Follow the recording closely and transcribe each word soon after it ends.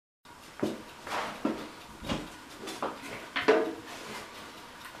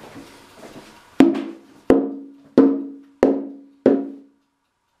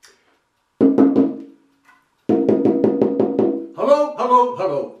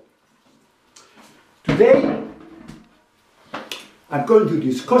today I'm going to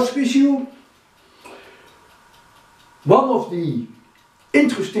discuss with you one of the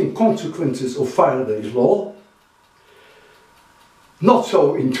interesting consequences of Faraday's law. Not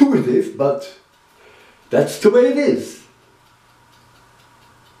so intuitive, but that's the way it is.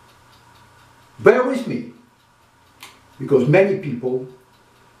 Bear with me, because many people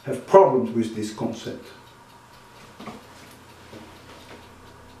have problems with this concept.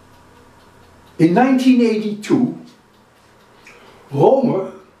 In 1982,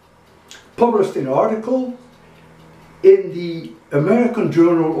 Romer published an article in the American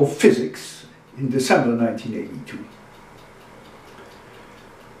Journal of Physics in December 1982.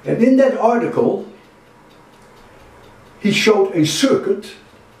 And in that article, he showed a circuit.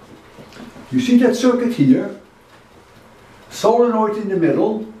 You see that circuit here? Solenoid in the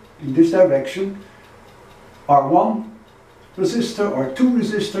middle, in this direction, R1 resistor, R2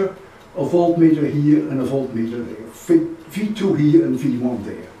 resistor, a voltmeter here and a voltmeter there, V2 here and V1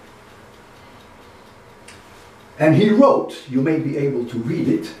 there. And he wrote, you may be able to read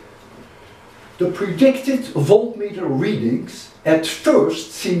it, the predicted voltmeter readings at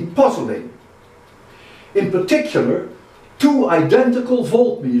first seem puzzling. In particular, two identical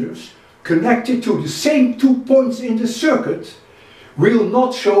voltmeters connected to the same 2 points in the circuit will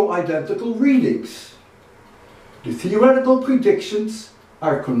not show identical readings. The theoretical predictions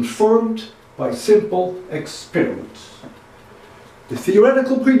are confirmed by simple experiments. The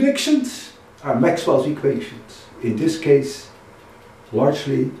theoretical predictions are Maxwell's equations, in this case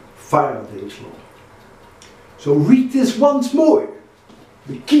largely Faraday's law. So read this once more,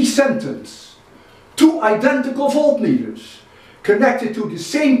 the key sentence: two identical voltmeters connected to the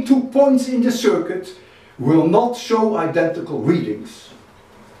same 2 points in the circuit will not show identical readings.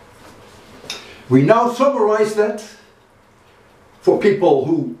 We now summarize that for people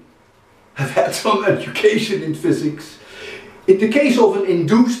who have had some education in physics. In the case of an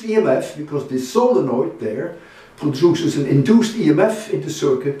induced EMF, because this solenoid there produces an induced EMF in the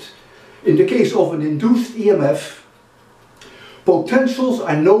circuit, in the case of an induced EMF, potentials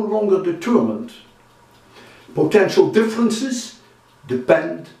are no longer determined. Potential differences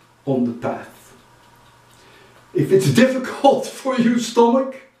depend on the path. If it's difficult for your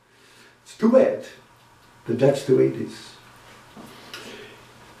stomach, it's too bad, but that's the way it is.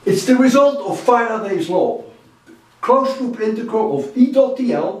 It's the result of Faraday's law. The closed loop integral of E dot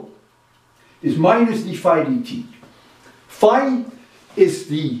dl is minus d phi dt. Phi is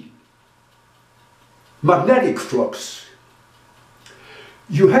the magnetic flux.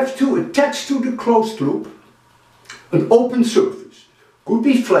 You have to attach to the closed loop an open surface. Could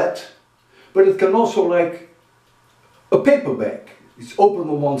be flat, but it can also like a paper bag. It's open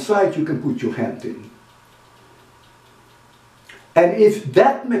on one side, you can put your hand in. And if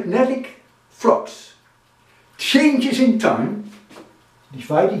that magnetic flux changes in time, d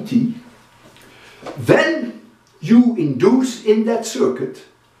phi dt, then you induce in that circuit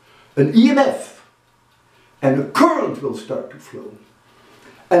an EMF, and a current will start to flow.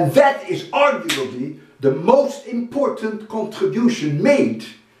 And that is arguably the most important contribution made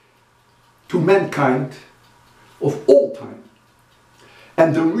to mankind of all time.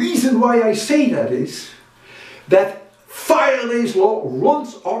 And the reason why I say that is that Faraday's law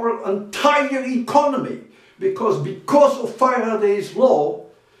runs our entire economy, because of Faraday's law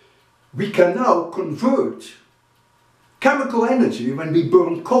we can now convert chemical energy when we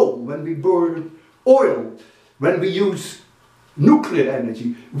burn coal, when we burn oil, when we use nuclear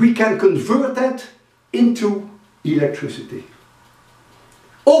energy, we can convert that into electricity.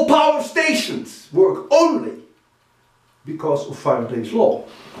 All power stations work only because of Faraday's law.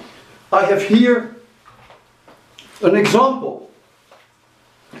 I have here an example.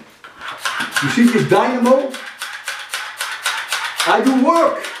 You see this dynamo? I do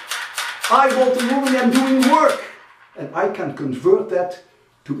work. I want the woman, I'm doing work. And I can convert that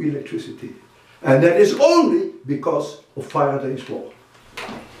to electricity. And that is only because of Faraday's law.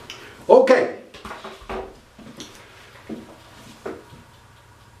 Okay.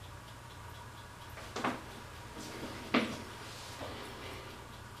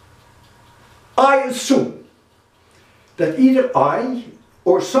 I assume that either I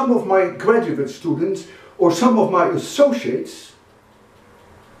or some of my graduate students or some of my associates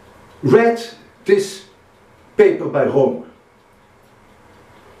read this paper by Romer.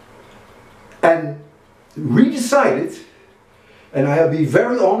 And we decided, and I'll be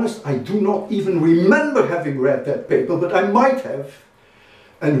very honest, I do not even remember having read that paper, but I might have,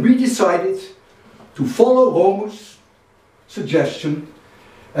 and we decided to follow Romer's suggestion,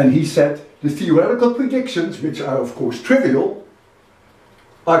 and he said the theoretical predictions, which are of course trivial,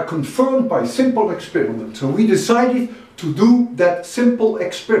 are confirmed by simple experiments. So we decided to do that simple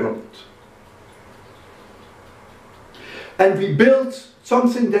experiment. And we built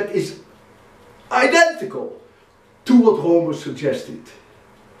something that is identical to what Romer suggested.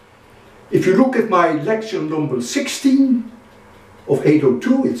 If you look at my lecture number 16 of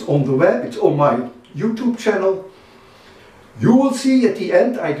 802, it's on the web, it's on my YouTube channel, you will see at the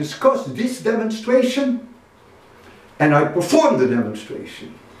end I discuss this demonstration and I perform the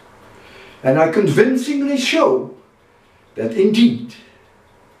demonstration. And I convincingly show that indeed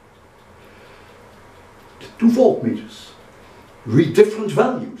the 2 voltmeters read different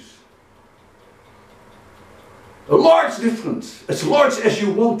values. A large difference, as large as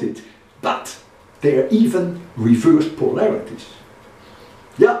you want it, but they are even reversed polarities.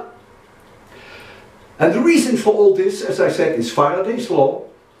 Yeah. And the reason for all this, as I said, is Faraday's law.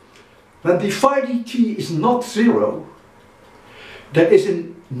 When the phi dt is not 0, there is a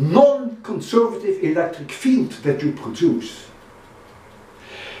non-conservative electric field that you produce.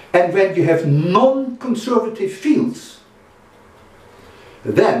 And when you have non-conservative fields,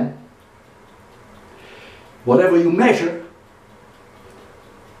 then whatever you measure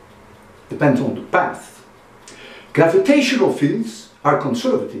depends on the path. Gravitational fields are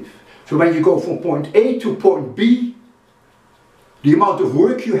conservative. So when you go from point A to point B, the amount of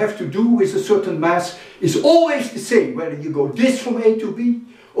work you have to do with a certain mass is always the same, whether you go this from A to B,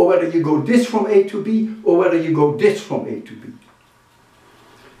 or whether you go this from A to B, or whether you go this from A to B.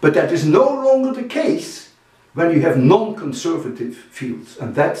 But that is no longer the case when you have non-conservative fields.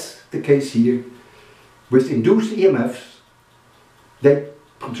 And that's the case here with induced EMFs. They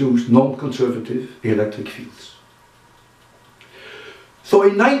produce non-conservative electric fields. So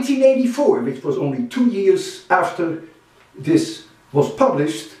in 1984, which was only 2 years after this was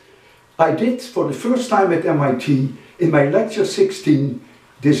published, I did for the first time at MIT, in my lecture 16,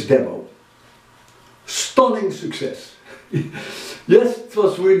 this demo. Stunning success. Yes, it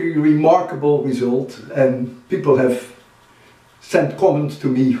was really a remarkable result, and people have sent comments to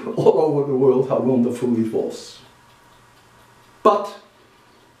me all over the world how wonderful it was. But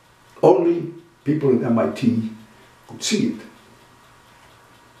only people at MIT could see it.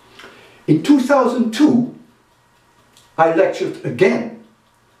 In 2002, I lectured again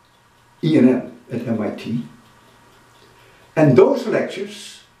E&M at MIT, and those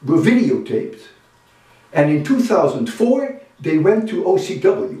lectures were videotaped, and in 2004 they went to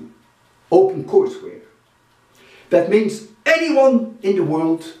OCW, Open Courseware. That means anyone in the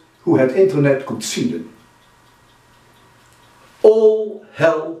world who had internet could see them. All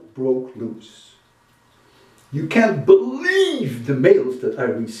hell broke loose. You can't believe the mails that I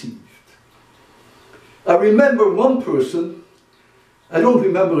received. I remember one person, I don't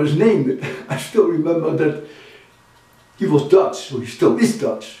remember his name, but I still remember that he was Dutch, or he still is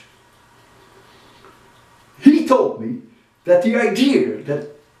Dutch. He told me that the idea that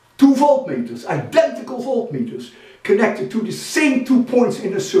 2 voltmeters, identical voltmeters, connected to the same 2 points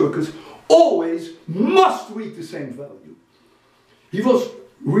in a circuit, always must read the same value. He was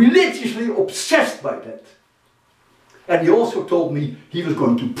religiously obsessed by that. And he also told me he was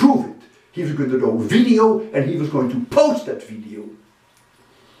going to prove it. He was going to do a video and he was going to post that video.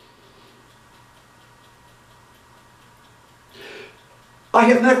 I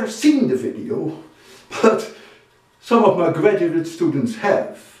have never seen the video, but some of my graduate students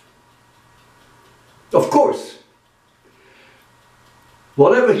have. Of course,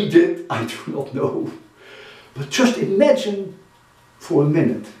 whatever he did, I do not know. But just imagine for a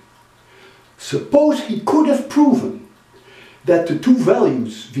minute. Suppose he could have proven that the 2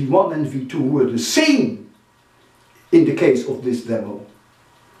 values, V1 and V2, were the same in the case of this demo.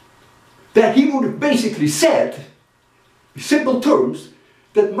 Then he would have basically said, in simple terms,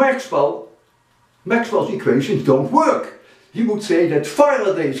 that Maxwell's equations don't work. He would say that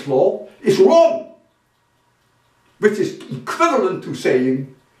Faraday's law is wrong, which is equivalent to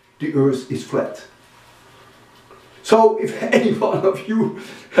saying the Earth is flat. So if any one of you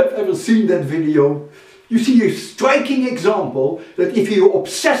have ever seen that video, you see a striking example that if you're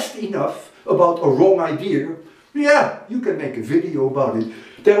obsessed enough about a wrong idea, yeah, you can make a video about it.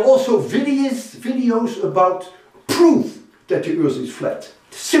 There are also videos about proof that the Earth is flat.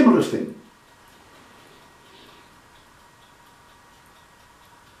 Similar thing.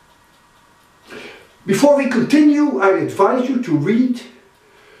 Before we continue, I advise you to read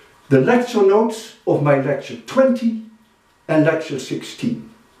the lecture notes of my lecture 20 and lecture 16.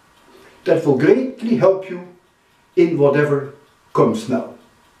 That will greatly help you in whatever comes now.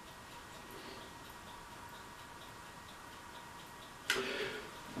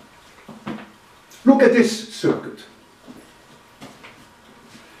 Look at this circuit.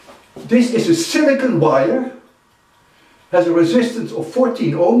 This is a silicon wire, has a resistance of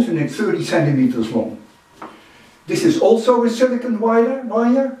 14 ohms and it's 30 centimeters long. This is also a silicon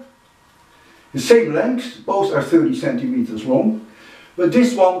wire, the same length, both are 30 centimeters long, but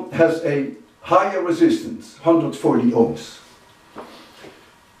this one has a higher resistance, 140 ohms.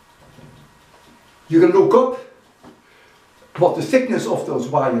 You can look up what the thickness of those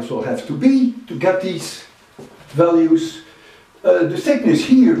wires will have to be to get these values. The thickness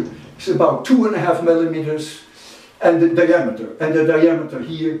here is about 2.5 millimeters, and the diameter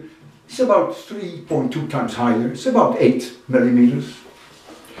here is about 3.2 times higher, it's about 8 millimeters.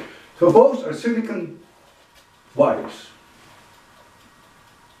 So both are silicon wires.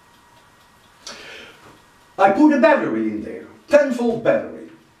 I put a battery in there, 10-volt battery,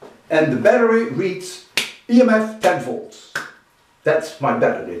 and the battery reads EMF 10 volts. That's my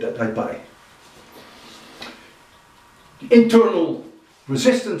battery that I buy. The internal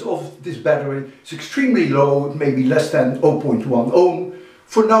resistance of this battery is extremely low, maybe less than 0.1 ohm.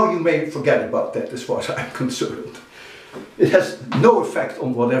 For now you may forget about that as far as I'm concerned. It has no effect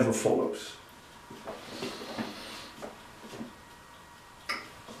on whatever follows.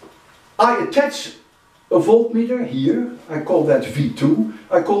 I attach a voltmeter here, I call that V2.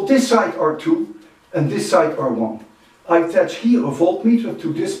 I call this side R2 and this side R1. I attach here a voltmeter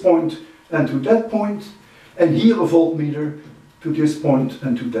to this point and to that point, and here a voltmeter to this point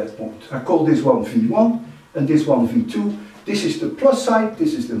and to that point. I call this one V1 and this one V2. This is the plus side,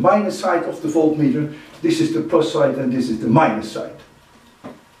 this is the minus side of the voltmeter, this is the plus side and this is the minus side.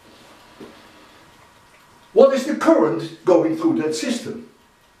 What is the current going through that system?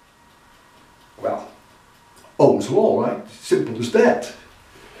 Well, Ohm's law, right? Simple as that.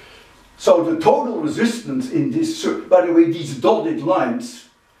 So the total resistance in this, by the way, these dotted lines,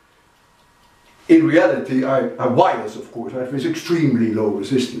 in reality are wires, of course, right, with extremely low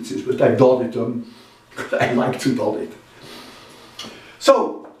resistances, but I dotted them because I like to dot it.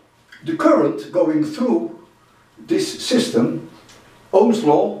 So the current going through this system, Ohm's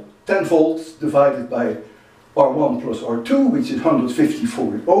law, 10 volts divided by R1 plus R2, which is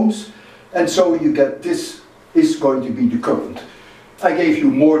 154 ohms, and so you get this is going to be the current. I gave you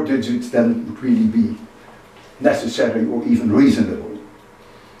more digits than would really be necessary or even reasonable.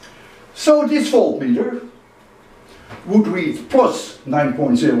 So this voltmeter would read plus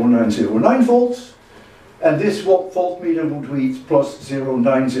 9.0909 volts, and this voltmeter would read plus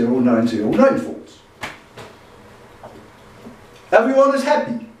 0.90909 volts. Everyone is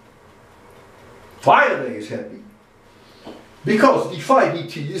happy. Faraday is happy. Because d phi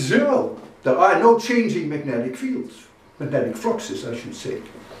dt is 0. There are no changing magnetic fields. Magnetic fluxes, I should say.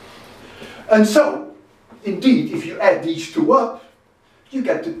 And so, indeed, if you add these two up, you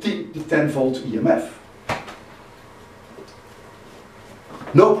get the 10 volt EMF.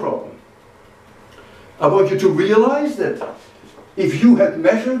 No problem. I want you to realize that if you had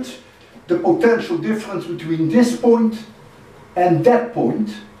measured the potential difference between this point and that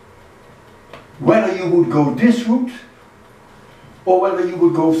point, whether you would go this route or whether you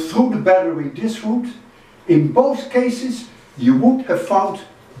would go through the battery this route, in both cases you would have found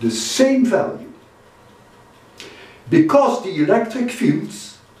the same value. Because the electric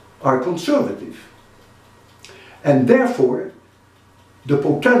fields are conservative. And therefore, the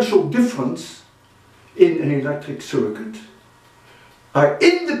potential difference in an electric circuit are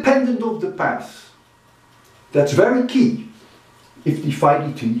independent of the path. That's very key. If d phi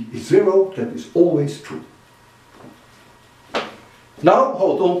dt is 0, that is always true. Now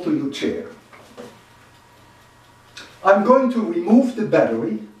hold on to your chair. I'm going to remove the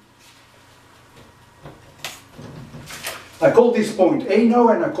battery. I call this point A now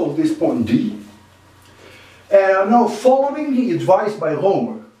and I call this point D. And I'm now following the advice by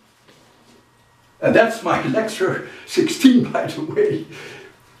Romer. And that's my lecture 16, by the way,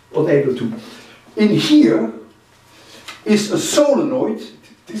 on able to. In here is a solenoid,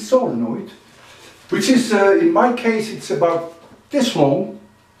 this solenoid, which is, in my case, it's about this long.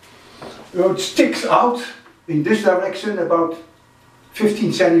 It sticks out in this direction about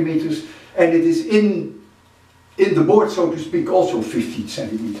 15 centimeters, and it is in the board, so to speak, also 15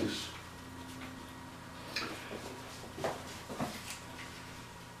 centimeters.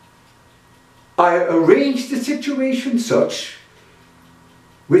 I arranged the situation such,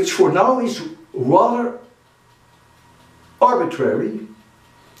 which for now is rather arbitrary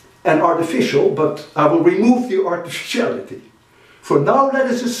and artificial, but I will remove the artificiality. For now, let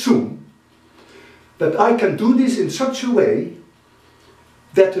us assume that I can do this in such a way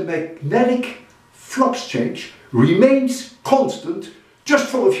that the magnetic flux change remains constant just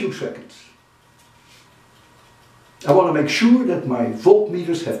for a few seconds. I want to make sure that my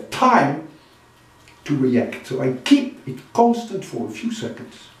voltmeters have time to react. So I keep it constant for a few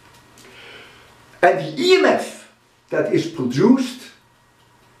seconds. And the EMF that is produced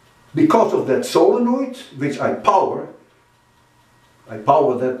because of that solenoid, which I power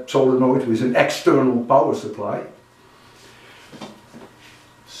that solenoid with an external power supply.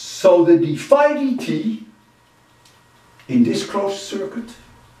 So the d phi dt in this closed circuit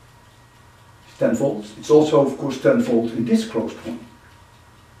is 10 volts. It's also of course 10 volts in this closed one.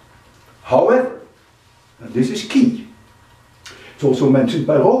 However, and this is key, it's also mentioned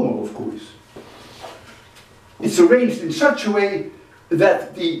by Romer of course, it's arranged in such a way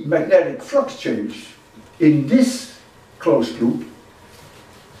that the magnetic flux change in this closed loop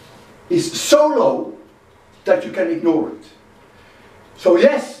is so low that you can ignore it. So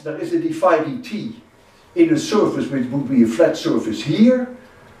yes, there is a d phi dt in a surface which would be a flat surface here,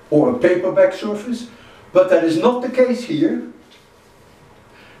 or a paperback surface, but that is not the case here,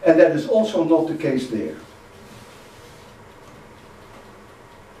 and that is also not the case there.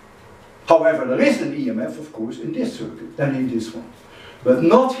 However, there is an EMF, of course, in this circuit and in this one, but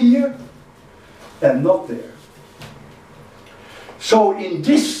not here and not there. So in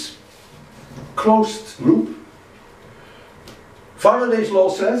this closed loop, Faraday's law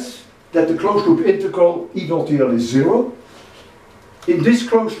says that the closed loop integral E dot dl is 0. In this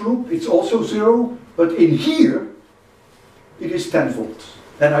closed loop it's also 0, but in here it is 10 volts.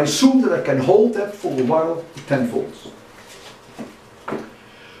 And I assume that I can hold that for a while at 10 volts.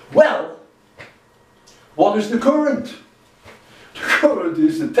 Well, what is the current? The current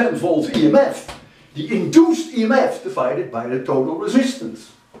is the 10 volts EMF, the induced EMF divided by the total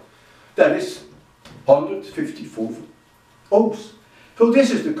resistance. That is 154 ohms. So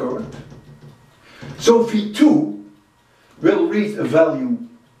this is the current. So V2 will read a value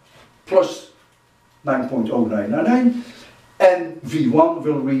plus 9.0999 and V1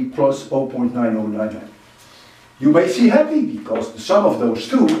 will read plus 0.9099. You may see happy because the sum of those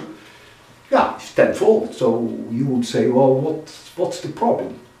two, yeah, is 10 volts. So you would say, well, what's the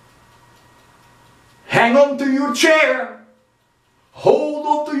problem? Hang on to your chair. Hold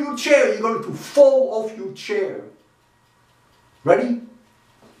on to your chair. You're going to fall off your chair. Ready?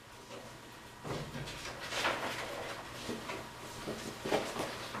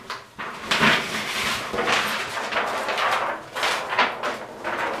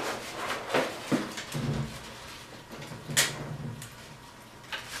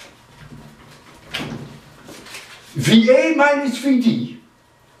 VA minus VD,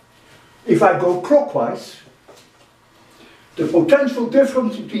 if I go clockwise, the potential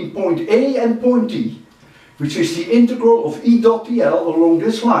difference between point A and point D, which is the integral of E dot dl along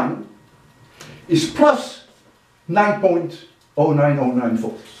this line, is plus 9.0909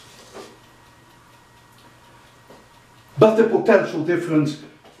 volts. But the potential difference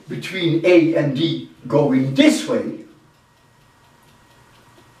between A and D going this way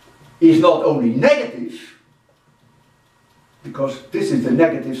is not only negative, because this is the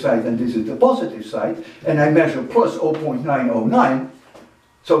negative side and this is the positive side, and I measure plus 0.909,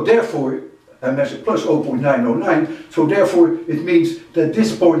 so therefore I measure plus 0.909, so therefore it means that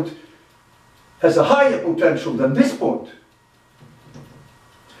this point has a higher potential than this point.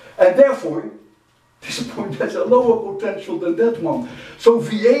 And therefore, this point has a lower potential than that one. So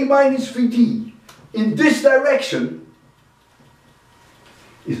VA minus VD in this direction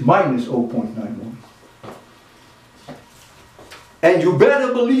is minus 0.91. And you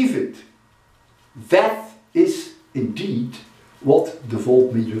better believe it. That is indeed what the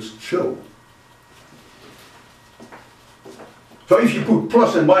voltmeters show. So if you put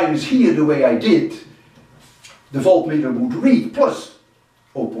plus and minus here the way I did, the voltmeter would read plus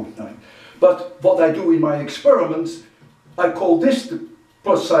 0.9. But what I do in my experiments, I call this the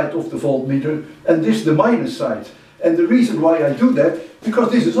plus side of the voltmeter and this the minus side. And the reason why I do that,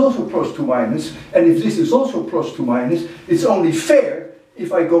 because this is also plus to minus, and if this is also plus to minus, it's only fair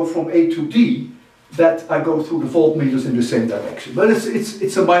if I go from A to D that I go through the voltmeters in the same direction. But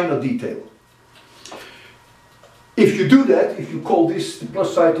it's a minor detail. If you do that, if you call this the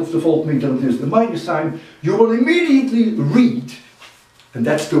plus side of the voltmeter and this the minus sign, you will immediately read, and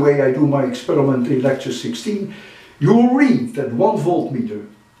that's the way I do my experiment in lecture 16, you will read that one voltmeter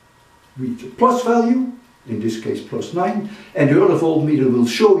reads a plus value, in this case plus 9, and the other voltmeter will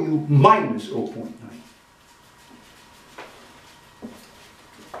show you minus 0.9.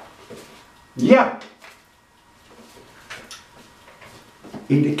 Yeah.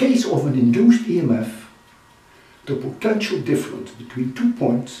 In the case of an induced EMF, the potential difference between 2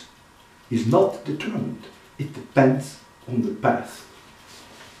 points is not determined. It depends on the path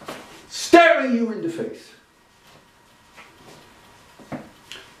staring you in the face.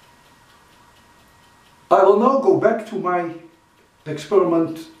 I will now go back to my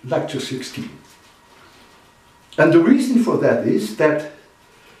experiment lecture 16. And the reason for that is that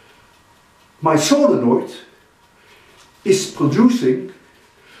my solenoid is producing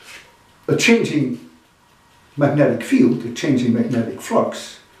a changing magnetic field, a changing magnetic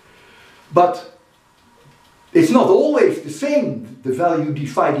flux, but it's not always the same. The value d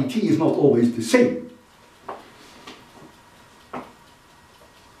phi dt is not always the same.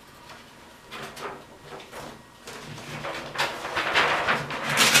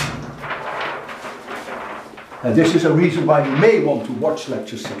 And this is a reason why you may want to watch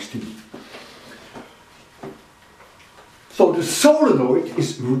lecture 16. So the solenoid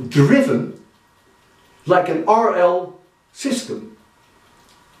is driven like an RL system.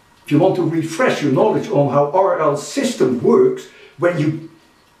 If you want to refresh your knowledge on how RL system works, when you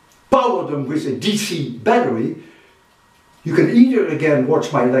power them with a DC battery, you can either again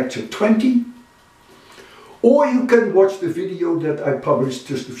watch my lecture 20, or you can watch the video that I published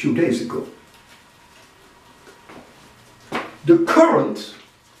just a few days ago. The current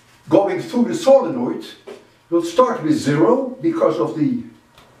going through the solenoid will start with 0 because of the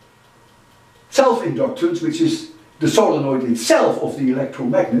self-inductance, which is the solenoid itself of the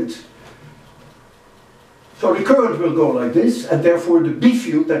electromagnet. So the current will go like this, and therefore the B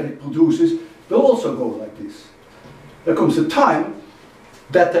field that it produces will also go like this. There comes a time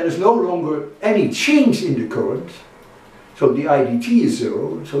that there is no longer any change in the current, so the IDT is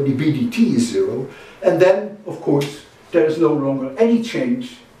 0, so the BDT is 0, and then, of course, there is no longer any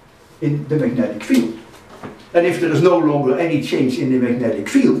change in the magnetic field. And if there is no longer any change in the magnetic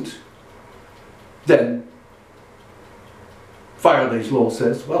field, then Faraday's law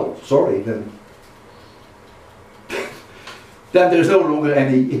says, well, sorry, then there is no longer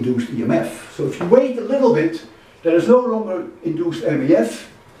any induced EMF. So if you wait a little bit, there is no longer induced MEF,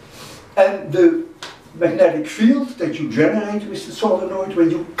 and the magnetic field that you generate with the solenoid when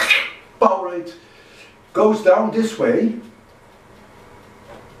you power it goes down this way.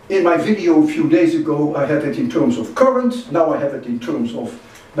 In my video a few days ago I had it in terms of current, now I have it in terms of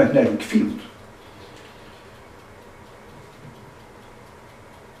magnetic field.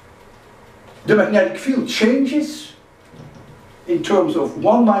 The magnetic field changes in terms of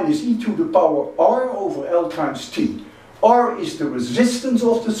 1 minus e to the power r over L times T. R is the resistance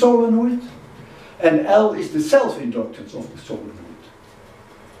of the solenoid, and L is the self-inductance of the solenoid.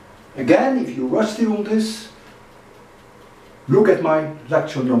 Again, if you're rusty on this, look at my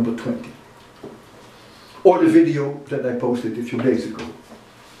lecture number 20, or the video that I posted a few days ago.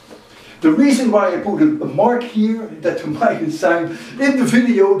 The reason why I put a mark here, that the minus sign, in the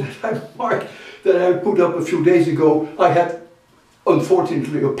video that I put up a few days ago, I had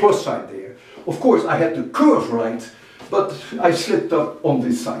unfortunately a plus sign there. Of course I had the curve right, but I slipped up on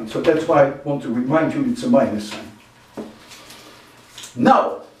this sign, so that's why I want to remind you it's a minus sign.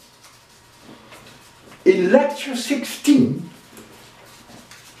 Now, in lecture 16,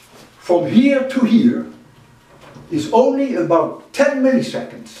 from here to here is only about 10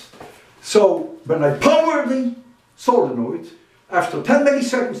 milliseconds. So when I power the solenoid, after 10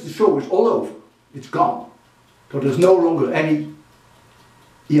 milliseconds the show is all over. It's gone. So there's no longer any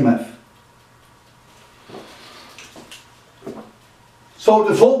EMF. So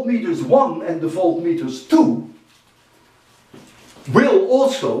the voltmeters 1 and the voltmeters 2 will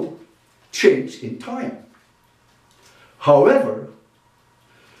also change in time. However,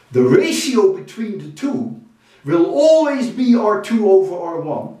 the ratio between the two will always be R2 over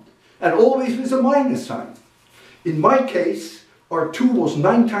R1, and always with a minus sign. In my case, R2 was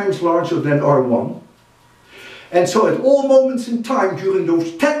 9 times larger than R1, and so at all moments in time during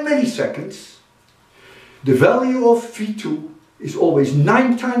those 10 milliseconds, the value of V2 is always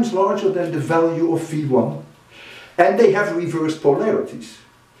 9 times larger than the value of V1, and they have reversed polarities.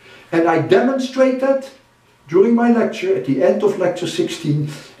 And I demonstrate that during my lecture at the end of lecture 16,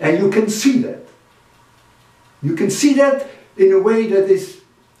 and you can see that. You can see that in a way that is,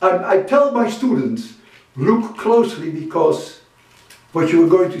 I tell my students, look closely, because what you are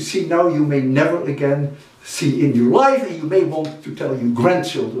going to see now you may never again see in your life, and you may want to tell your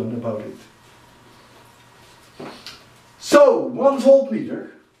grandchildren about it. So, 1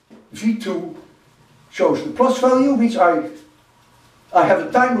 voltmeter, V2, shows the plus value, which I have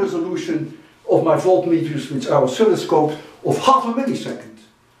a time resolution of my voltmeters, which are oscilloscopes, of half a millisecond.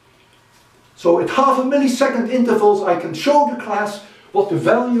 So at half a millisecond intervals I can show the class what the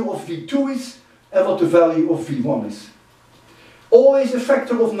value of V2 is and what the value of V1 is. Always a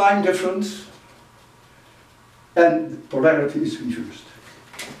factor of 9 difference, and polarity is reversed.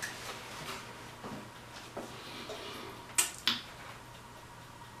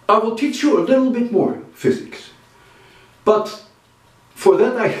 I will teach you a little bit more physics. But for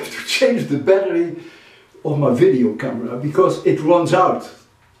that I have to change the battery of my video camera because it runs out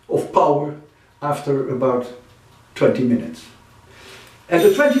of power after about 20 minutes. And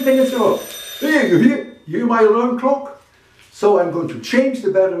the 20 minutes are up. Here, you hear my alarm clock? So I'm going to change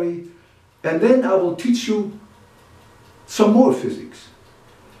the battery and then I will teach you some more physics,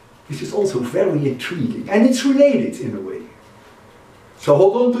 which is also very intriguing and it's related in a way. So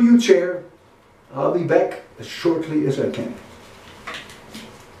hold on to your chair. I'll be back as shortly as I can.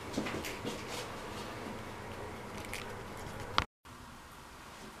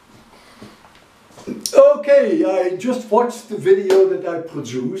 Okay, I just watched the video that I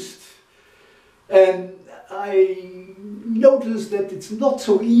produced and I noticed that it's not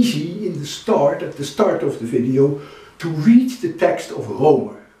so easy in the start, at the start of the video, to read the text of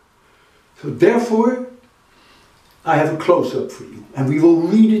Romer. So therefore, I have a close-up for you and we will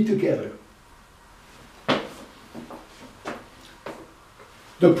read it together.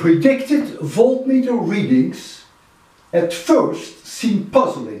 The predicted voltmeter readings at first seem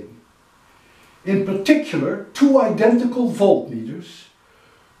puzzling. In particular, two identical voltmeters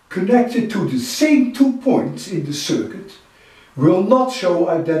connected to the same 2 points in the circuit will not show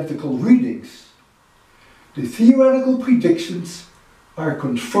identical readings. The theoretical predictions are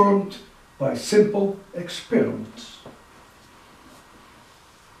confirmed by simple experiments.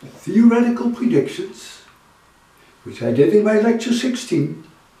 The theoretical predictions, which I did in my lecture 16,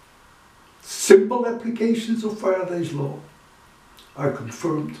 simple applications of Faraday's law, are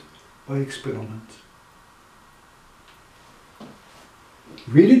confirmed by experiment.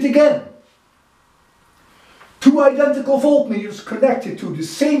 Read it again. Two identical voltmeters connected to the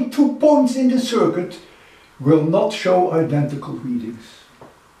same 2 points in the circuit will not show identical readings.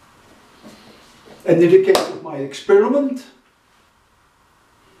 And in the case of my experiment,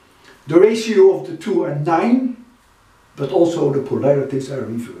 the ratio of the two are 9, but also the polarities are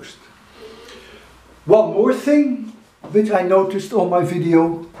reversed. One more thing which I noticed on my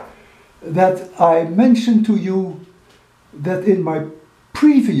video, that I mentioned to you that in my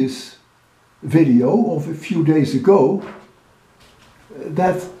previous video of a few days ago,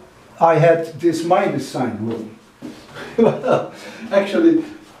 that I had this minus sign wrong. Well, actually,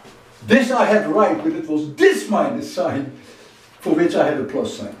 this I had right, but it was this minus sign for which I had a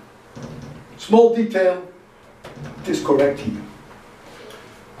plus sign. Small detail, it is correct here.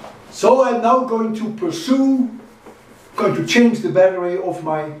 So I'm now going to change the battery of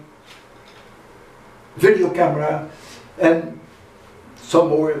my video camera, and some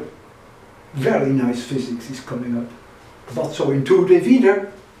more very nice physics is coming up. Not so intuitive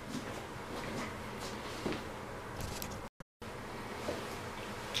either.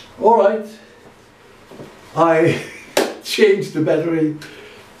 Alright, I changed the battery,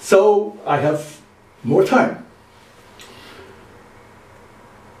 so I have more time.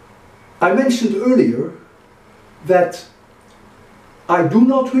 I mentioned earlier that I do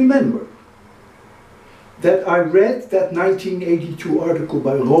not remember that I read that 1982 article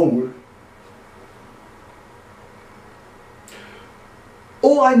by Romer.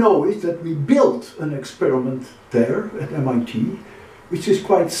 All I know is that we built an experiment there at MIT, which is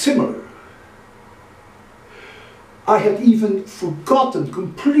quite similar. I had even forgotten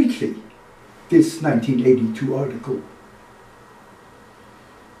completely this 1982 article.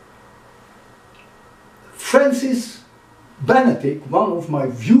 Francis Benedict, one of my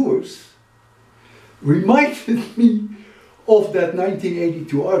viewers, reminded me of that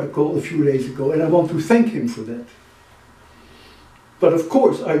 1982 article a few days ago, and I want to thank him for that. But of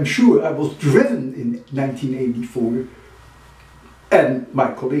course, I'm sure I was driven in 1984, and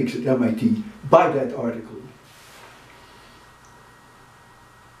my colleagues at MIT, by that article.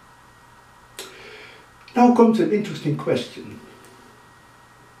 Now comes an interesting question.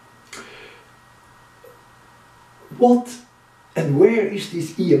 What and where is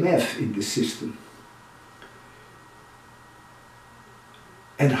this EMF in the system?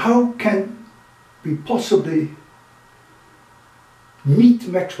 And how can we possibly meet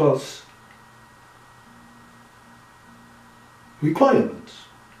Maxwell's requirements,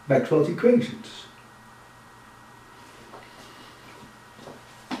 Maxwell's equations?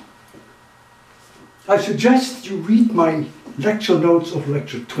 I suggest you read my lecture notes of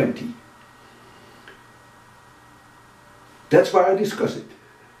lecture 20. That's where I discuss it.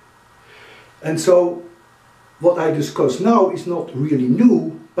 And so what I discuss now is not really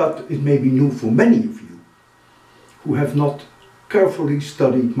new, but it may be new for many of you who have not carefully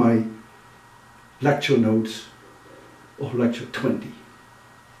studied my lecture notes of lecture 20.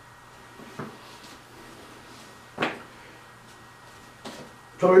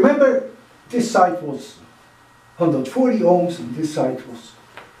 So remember, this side was 140 ohms and this side was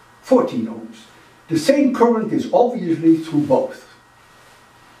 14 ohms. The same current is obviously through both.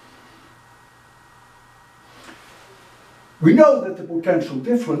 We know that the potential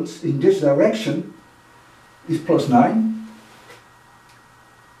difference in this direction is +9.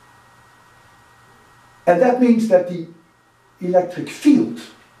 And that means that the electric field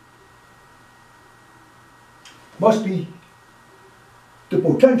must be the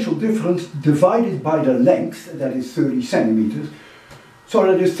potential difference divided by the length, that is 30 centimeters. So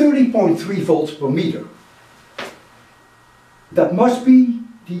that is 30.3 volts per meter. That must be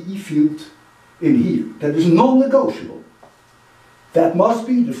the E field in here. That is non-negotiable. That must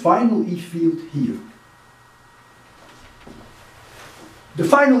be the final E field here. The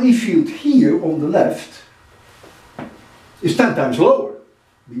final E field here on the left is 10 times lower.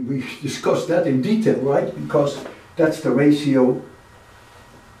 We discussed that in detail, right? Because that's the ratio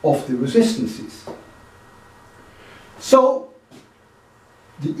of the resistances. So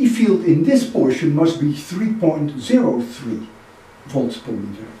the E field in this portion must be 3.03 volts per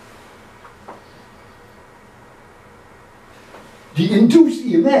meter. The induced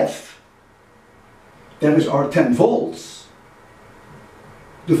EMF, that is our 10 volts,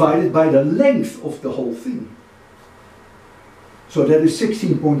 divided by the length of the whole thing. So that is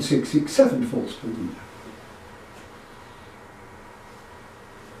 16.667 volts per meter.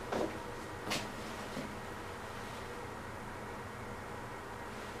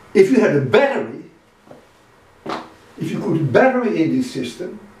 If you had a battery, if you put a battery in this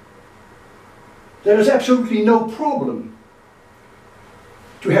system, there is absolutely no problem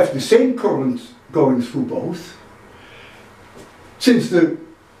to have the same current going through both, since the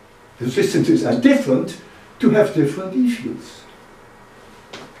resistances are different, to have different E fields.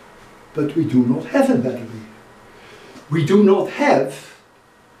 But we do not have a battery. We do not have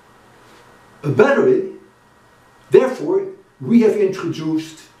a battery, therefore we have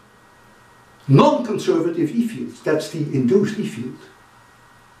introduced non-conservative E fields. That's the induced E field.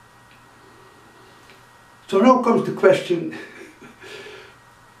 So now comes the question,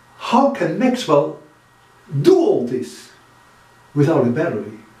 how can Maxwell do all this without a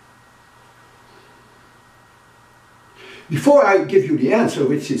battery? Before I give you the answer,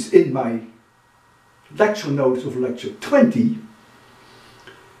 which is in my lecture notes of lecture 20,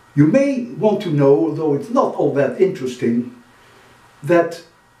 you may want to know, although it's not all that interesting, that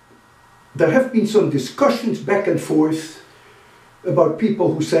there have been some discussions back and forth about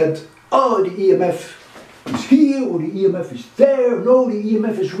people who said, oh, the EMF is here or the EMF is there. No, the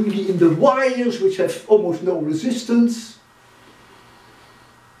EMF is really in the wires, which have almost no resistance.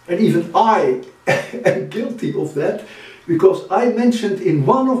 And even I am guilty of that, because I mentioned in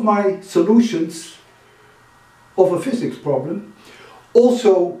one of my solutions of a physics problem,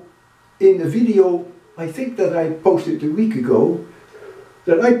 also in a video I think that I posted a week ago,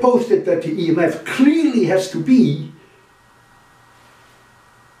 that I posted that the EMF clearly has to be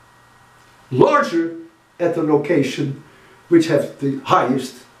larger at the location which have the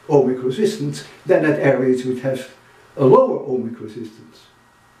highest ohmic resistance than at areas which have a lower ohmic resistance.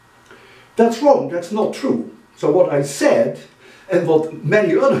 That's wrong, that's not true. So what I said, and what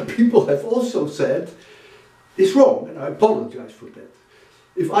many other people have also said, is wrong, and I apologize for that.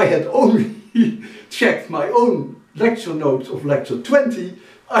 If I had only checked my own lecture notes of lecture 20,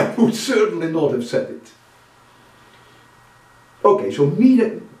 I would certainly not have said it. Okay, so be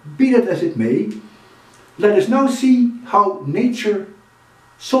that as it may, let us now see how nature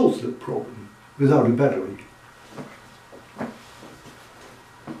solves the problem without a battery.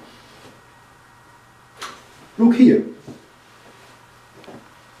 Look here.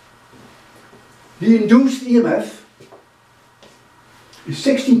 The induced EMF is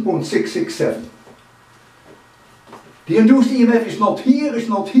 16.667. The induced EMF is not here, is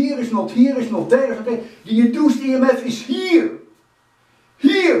not here, is not here, is not there, is not there. The induced EMF is here.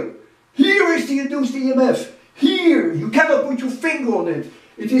 Here. Here is the induced EMF. Here. You cannot put your finger on it.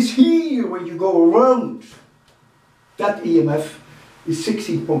 It is here when you go around. That EMF is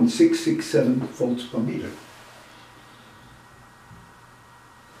 16.667 volts per meter.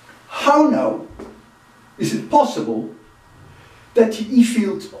 How now is it possible that the E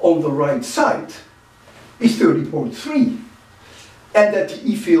field on the right side is 30.3 and that the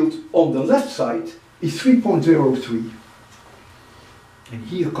E field on the left side is 3.03? And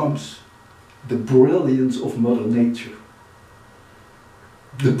here comes the brilliance of Mother Nature.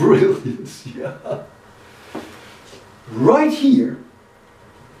 The brilliance, yeah. Right here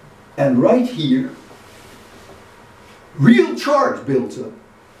and right here, real charge builds up.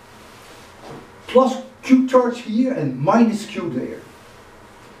 Plus Q charge here and minus Q there.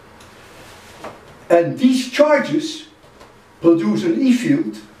 And these charges produce an E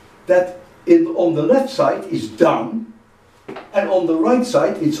field that on the left side is down, and on the right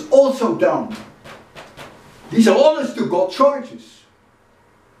side it's also down. These are honest to God charges.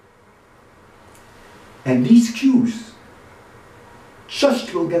 And these Q's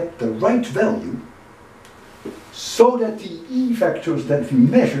just will get the right value so that the E vectors that we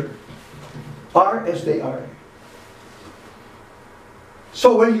measure are as they are.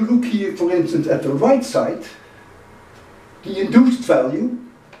 So when you look here, for instance, at the right side, the induced value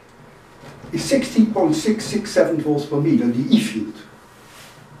is 16.667 volts per meter, the E field.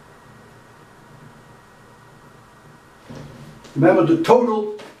 Remember, the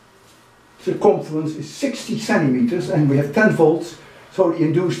total circumference is 60 centimeters and we have 10 volts, so the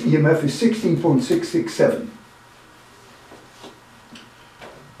induced EMF is 16.667.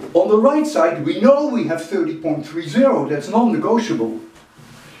 On the right side, we know we have 30.30, that's non-negotiable.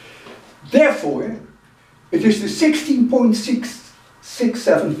 Therefore, it is the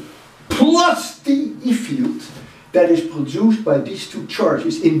 16.667 plus the E field that is produced by these two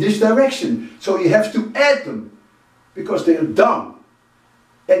charges in this direction. So you have to add them, because they are down.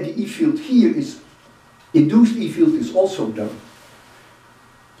 And the E field here is, induced E field is also down.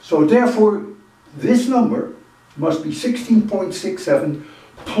 So therefore, this number must be 16.67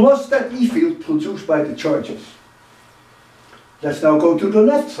 plus that E field produced by the charges. Let's now go to the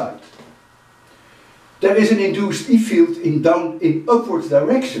left side. There is an induced E field in upwards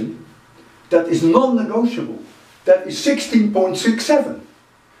direction that is non-negotiable. That is 16.67.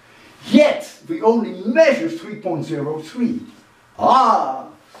 Yet we only measure 3.03.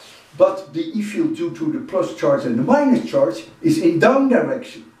 But the E field due to the plus charge and the minus charge is in down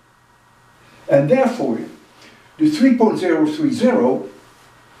direction. And therefore, the 3.030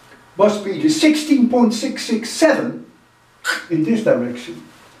 must be the 16.667 in this direction,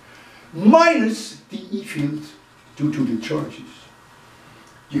 minus the E field due to the charges.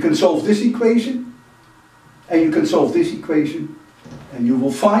 You can solve this equation, and you can solve this equation, and you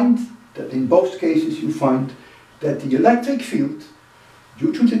will find that in both cases you find that the electric field,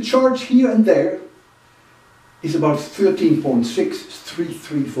 due to the charge here and there, is about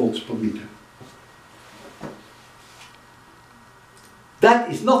 13.633 volts per meter. That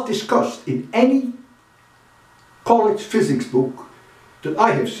is not discussed in any college physics book that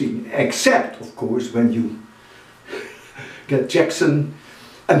I have seen, except, of course, when you get Jackson,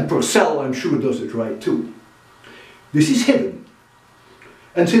 and Purcell, I'm sure, does it right too. This is hidden.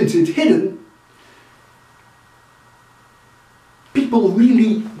 And since it's hidden, people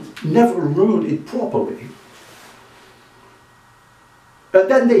really never learn it properly. And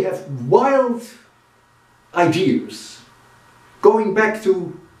then they have wild ideas, going back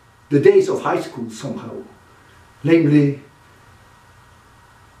to the days of high school somehow. Namely,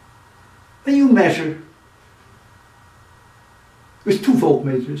 when you measure with 2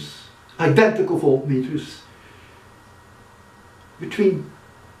 voltmeters, identical voltmeters, between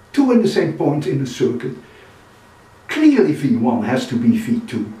 2 and the same point in a circuit, clearly V1 has to be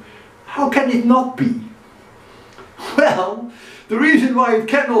V2. How can it not be? Well, the reason why it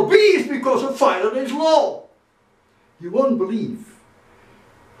cannot be is because of Faraday's law. You won't believe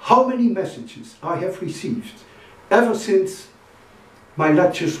how many messages I have received ever since my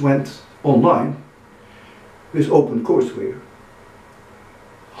lectures went online with OpenCourseWare.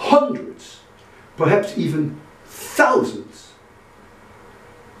 Hundreds, perhaps even thousands.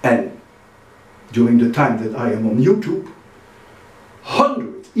 And during the time that I am on YouTube,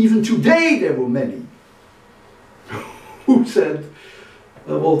 hundreds, even today there were many, who said,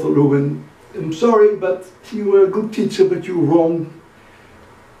 Walter Lewin, I'm sorry, but you were a good teacher, but you're wrong.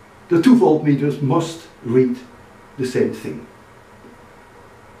 The 2 voltmeters must read the same thing.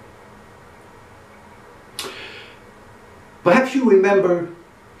 Perhaps you remember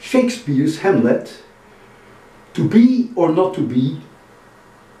Shakespeare's Hamlet. To be or not to be,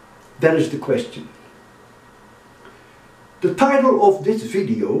 that is the question. The title of this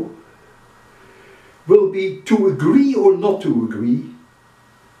video will be "To agree or not to agree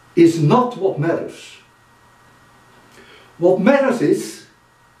is not what matters." What matters is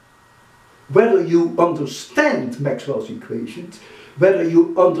whether you understand Maxwell's equations, whether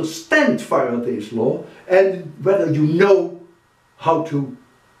you understand Faraday's law, and whether you know how to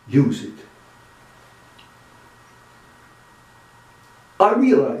use it. I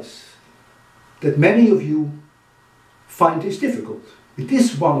realize that many of you find this difficult. It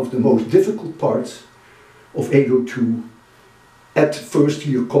is one of the most difficult parts of 802 at first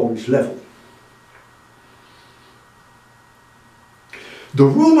year college level. The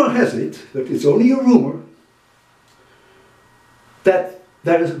rumor has it, but it's only a rumor, that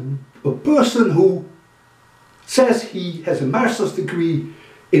there is a person who says he has a master's degree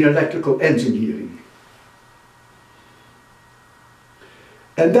in electrical engineering.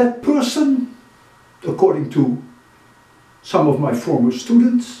 And that person, according to some of my former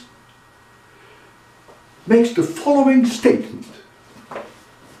students, makes the following statement.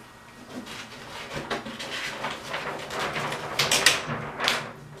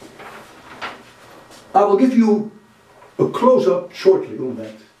 I will give you a close-up shortly on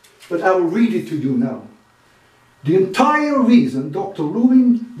that, but I will read it to you now. The entire reason Dr.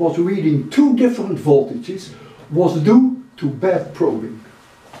 Lewin was reading two different voltages was due to bad probing.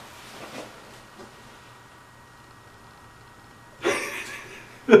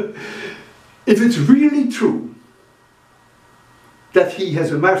 If it's really true that he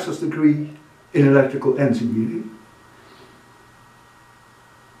has a master's degree in electrical engineering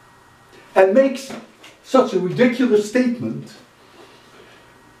and makes such a ridiculous statement,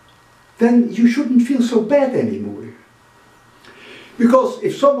 then you shouldn't feel so bad anymore. Because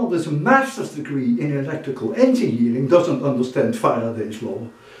if someone with a master's degree in electrical engineering doesn't understand Faraday's law,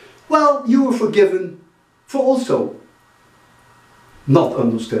 well, you are forgiven for also not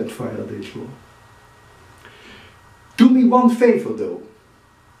understand Faraday's law. Do me one favor though,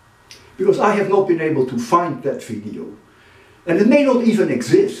 because I have not been able to find that video, and it may not even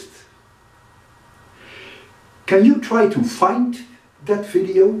exist. Can you try to find that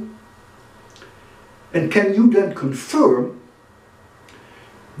video? And can you then confirm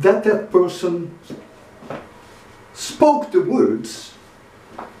that that person spoke the words,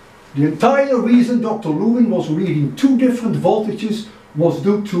 the entire reason Dr. Lewin was reading two different voltages was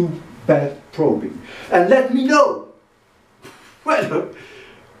due to bad probing? And let me know whether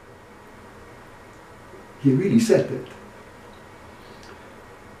he really said that.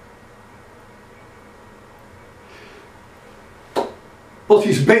 What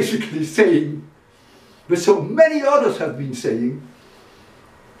he's basically saying, but so many others have been saying,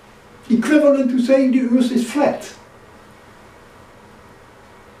 equivalent to saying the earth is flat.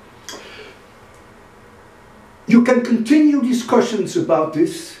 You can continue discussions about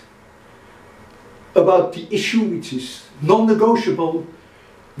this, about the issue which is non-negotiable,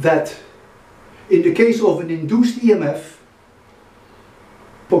 that in the case of an induced EMF,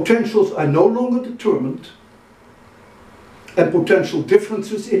 potentials are no longer determined and potential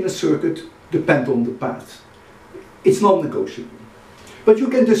differences in a circuit depend on the path. It's non-negotiable. But you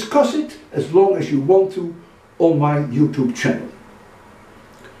can discuss it as long as you want to on my YouTube channel.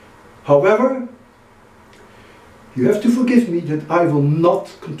 However, you have to forgive me that I will not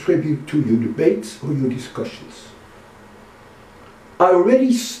contribute to your debates or your discussions. I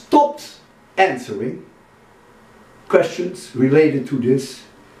already stopped answering questions related to this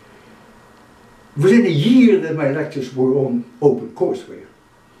within a year that my lectures were on OpenCourseWare.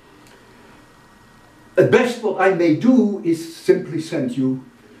 At best, what I may do is simply send you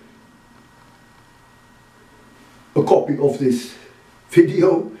a copy of this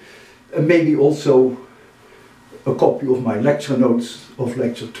video, and maybe also a copy of my lecture notes of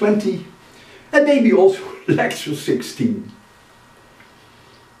lecture 20, and maybe also lecture 16.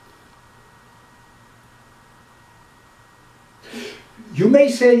 You may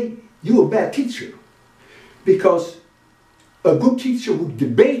say you're a bad teacher, because a good teacher would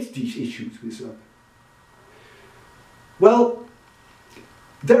debate these issues with us. Well,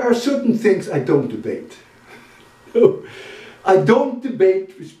 there are certain things I don't debate. I don't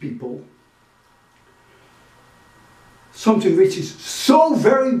debate with people something which is so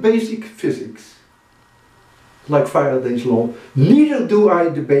very basic physics, like Faraday's law. Neither do I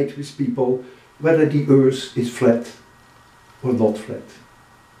debate with people whether the earth is flat or not flat.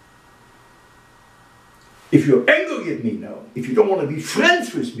 If you're angry at me now, if you don't want to be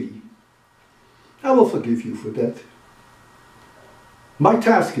friends with me, I will forgive you for that. My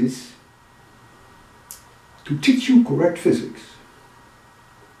task is to teach you correct physics.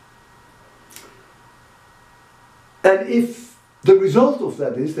 And if the result of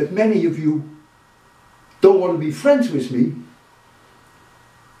that is that many of you don't want to be friends with me,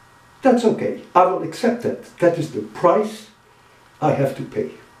 that's okay. I will accept that. That is the price I have to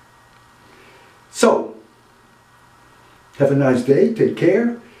pay. So, have a nice day, take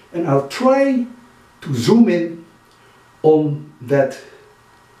care, and I'll try to zoom in on that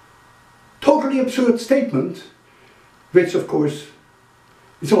totally absurd statement, which of course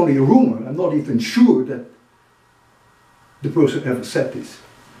is only a rumor. I'm not even sure that the person ever said this.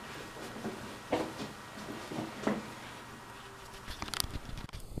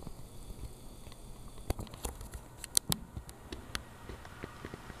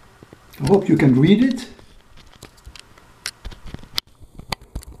 I hope you can read it.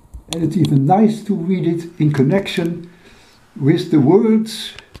 And it's even nice to read it in connection with the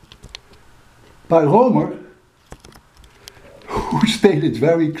words by Romer, who stated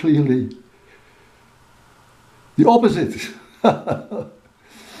very clearly the opposite.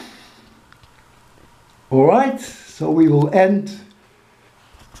 All right, so we will end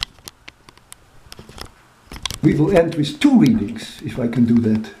with two readings, if I can do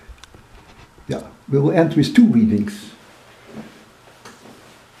that. Yeah, we will end with two readings.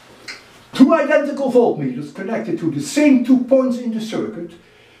 Two identical voltmeters connected to the same 2 points in the circuit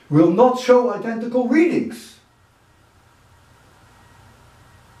will not show identical readings.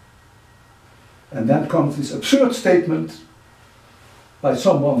 And then comes this absurd statement by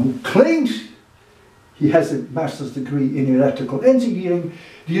someone who claims he has a master's degree in electrical engineering.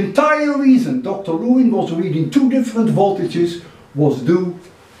 The entire reason Dr. Lewin was reading two different voltages was due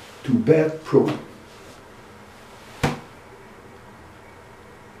to bad programming.